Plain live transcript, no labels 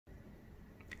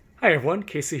Hi everyone,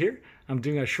 Casey here. I'm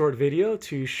doing a short video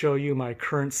to show you my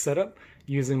current setup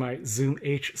using my Zoom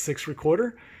H6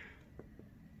 recorder.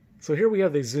 So here we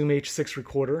have the Zoom H6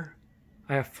 recorder.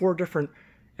 I have 4 different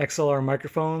XLR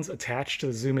microphones attached to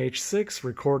the Zoom H6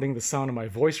 recording the sound of my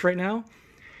voice right now.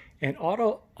 And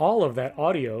all of that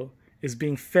audio is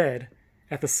being fed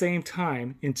at the same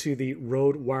time into the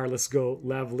Rode Wireless Go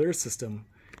lavalier system.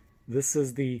 This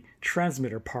is the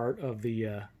transmitter part of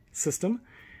the system,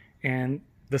 and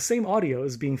the same audio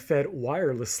is being fed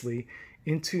wirelessly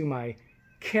into my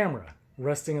camera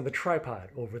resting on the tripod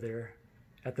over there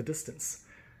at the distance.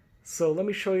 So let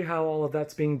me show you how all of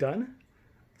that's being done.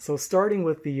 So starting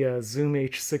with the Zoom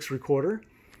H6 recorder,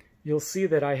 you'll see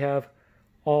that I have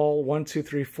all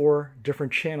 4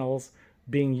 different channels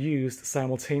being used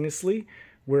simultaneously,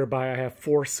 whereby I have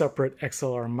 4 separate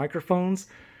XLR microphones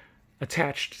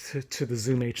attached to the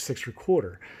Zoom H6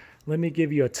 recorder. Let me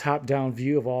give you a top-down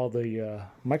view of all the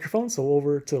microphones. So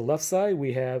over to the left side,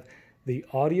 we have the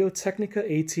Audio-Technica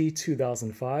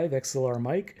AT2005 XLR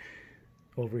mic.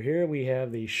 Over here, we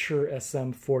have the Shure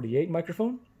SM48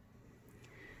 microphone.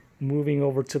 Moving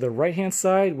over to the right-hand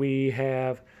side, we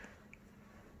have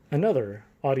another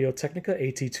Audio-Technica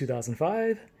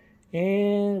AT2005,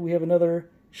 and we have another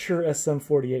Shure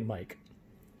SM48 mic.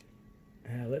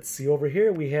 Let's see, over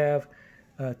here we have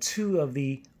 2 of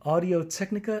the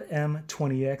Audio-Technica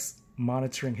M20X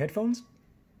monitoring headphones.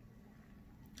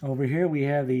 Over here we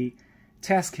have the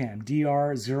Tascam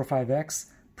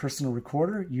DR05X personal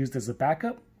recorder used as a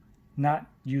backup, not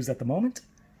used at the moment.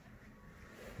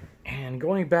 And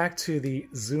going back to the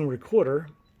Zoom recorder,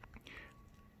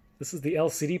 this is the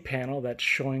LCD panel that's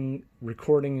showing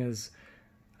recording is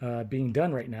being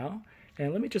done right now.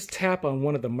 And let me just tap on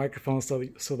one of the microphones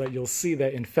so that you'll see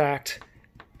that in fact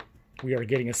we are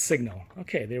getting a signal.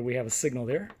 Okay, there we have a signal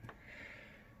there.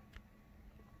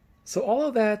 So all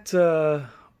of that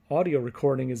audio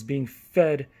recording is being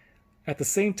fed at the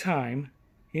same time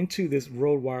into this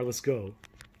Rode Wireless Go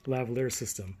lavalier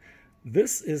system.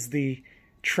 This is the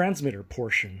transmitter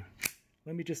portion.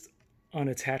 Let me just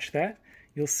unattach that.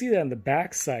 You'll see that on the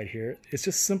back side here, it's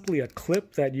just simply a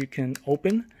clip that you can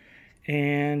open,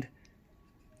 and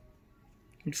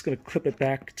I'm just going to clip it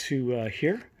back to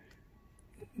here.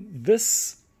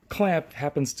 This clamp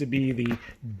happens to be the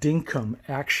Dinkum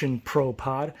Action Pro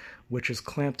Pod, which is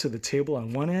clamped to the table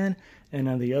on one end, and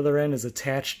on the other end is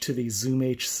attached to the Zoom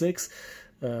H6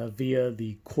 via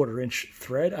the 1/4-inch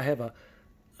thread. I have a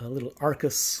little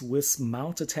Arca Swiss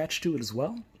mount attached to it as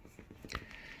well.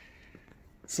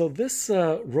 So this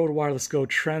Rode Wireless Go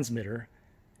transmitter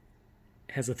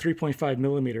has a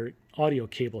 3.5mm audio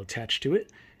cable attached to it,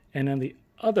 and on the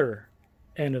other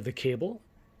end of the cable,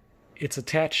 it's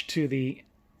attached to the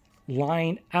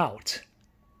line out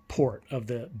port of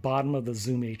the bottom of the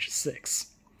Zoom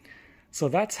H6. So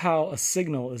that's how a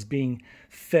signal is being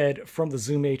fed from the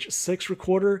Zoom H6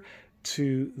 recorder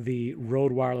to the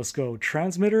Rode Wireless Go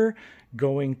transmitter,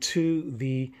 going to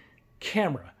the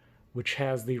camera, which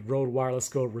has the Rode Wireless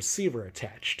Go receiver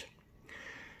attached.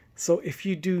 So if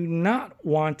you do not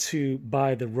want to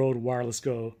buy the Rode Wireless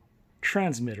Go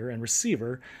transmitter and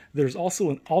receiver, there's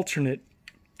also an alternate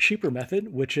cheaper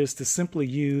method, which is to simply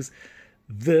use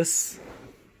this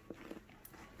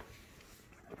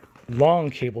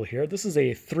long cable here. This is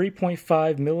a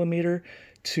 3.5mm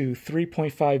to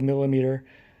 3.5mm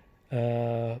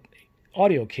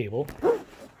audio cable.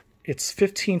 It's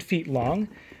 15 feet long.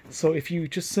 So if you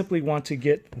just simply want to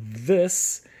get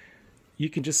this,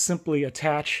 you can just simply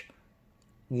attach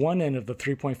one end of the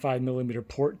 3.5mm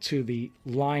port to the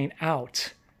line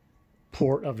out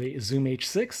port of the Zoom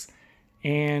H6,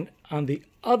 and on the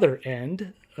other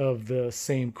end of the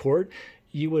same cord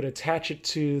you would attach it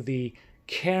to the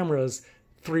camera's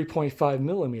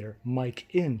 3.5mm mic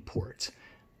in port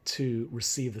to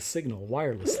receive the signal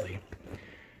wirelessly.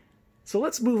 So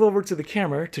let's move over to the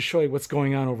camera to show you what's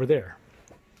going on over there.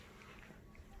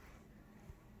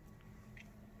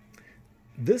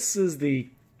 This is the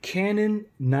Canon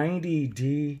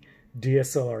 90D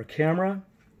DSLR camera.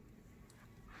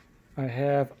 I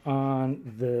have on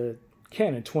the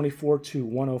Canon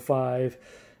 24-105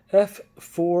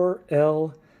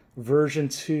 f4L version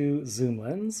 2 zoom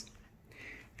lens.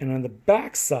 And on the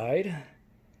back side,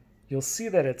 you'll see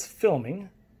that it's filming.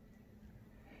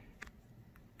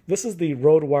 This is the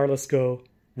Rode Wireless Go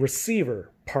receiver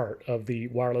part of the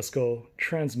Wireless Go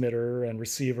transmitter and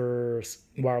receiver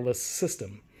wireless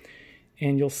system.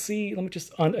 And you'll see, let me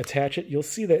just unattach it, you'll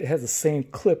see that it has the same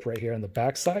clip right here on the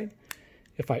back side.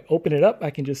 If I open it up, I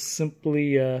can just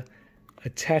simply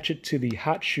attach it to the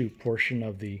hot shoe portion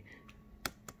of the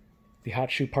hot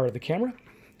shoe part of the camera.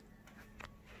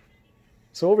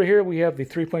 So over here we have the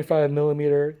 3.5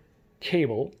 millimeter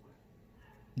cable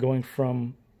going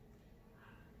from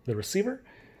the receiver,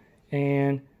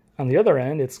 and on the other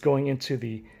end it's going into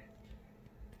the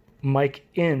mic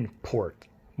in port,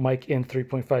 mic in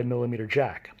 3.5 millimeter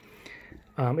jack.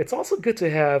 It's also good to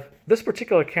have, this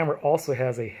particular camera also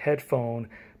has a headphone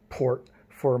port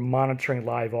for monitoring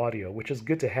live audio, which is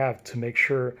good to have to make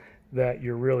sure that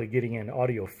you're really getting an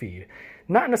audio feed.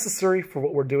 Not necessary for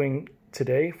what we're doing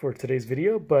today for today's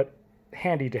video, but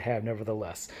handy to have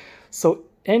nevertheless. So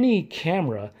any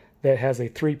camera that has a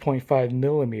 3.5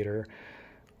 millimeter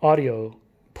audio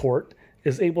port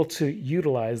is able to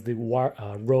utilize the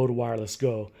Rode Wireless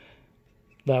Go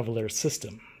lavalier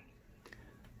system.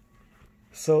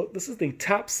 So this is the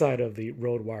top side of the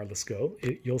Rode Wireless Go.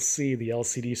 You'll see the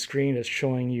LCD screen is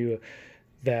showing you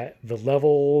that the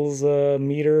levels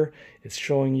meter, it's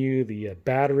showing you the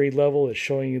battery level, it's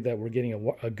showing you that we're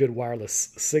getting a good wireless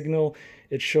signal,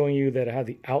 it's showing you that I have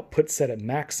the output set at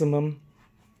maximum.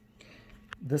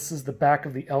 This is the back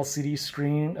of the LCD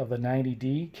screen of the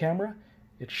 90D camera.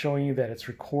 It's showing you that it's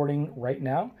recording right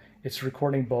now. It's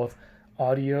recording both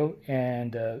audio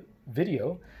and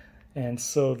video. And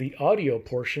so the audio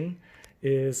portion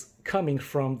is coming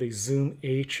from the Zoom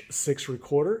H6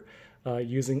 recorder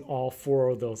using all 4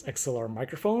 of those XLR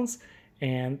microphones.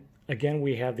 And again,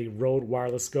 we have the Rode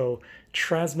Wireless Go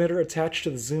transmitter attached to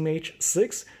the Zoom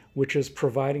H6, which is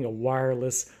providing a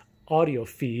wireless audio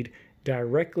feed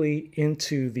directly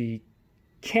into the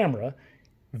camera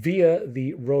via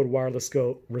the Rode Wireless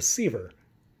Go receiver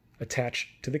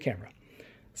attached to the camera.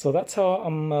 So that's how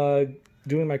I'm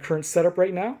doing my current setup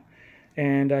right now.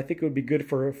 And I think it would be good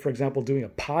for example, doing a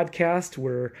podcast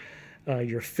where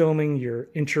you're filming your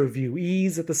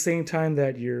interviewees at the same time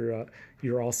that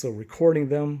you're also recording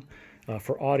them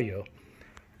for audio.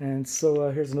 And so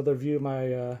here's another view of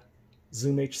my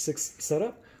Zoom H6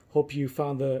 setup. Hope you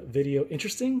found the video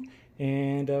interesting,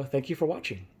 and thank you for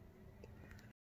watching.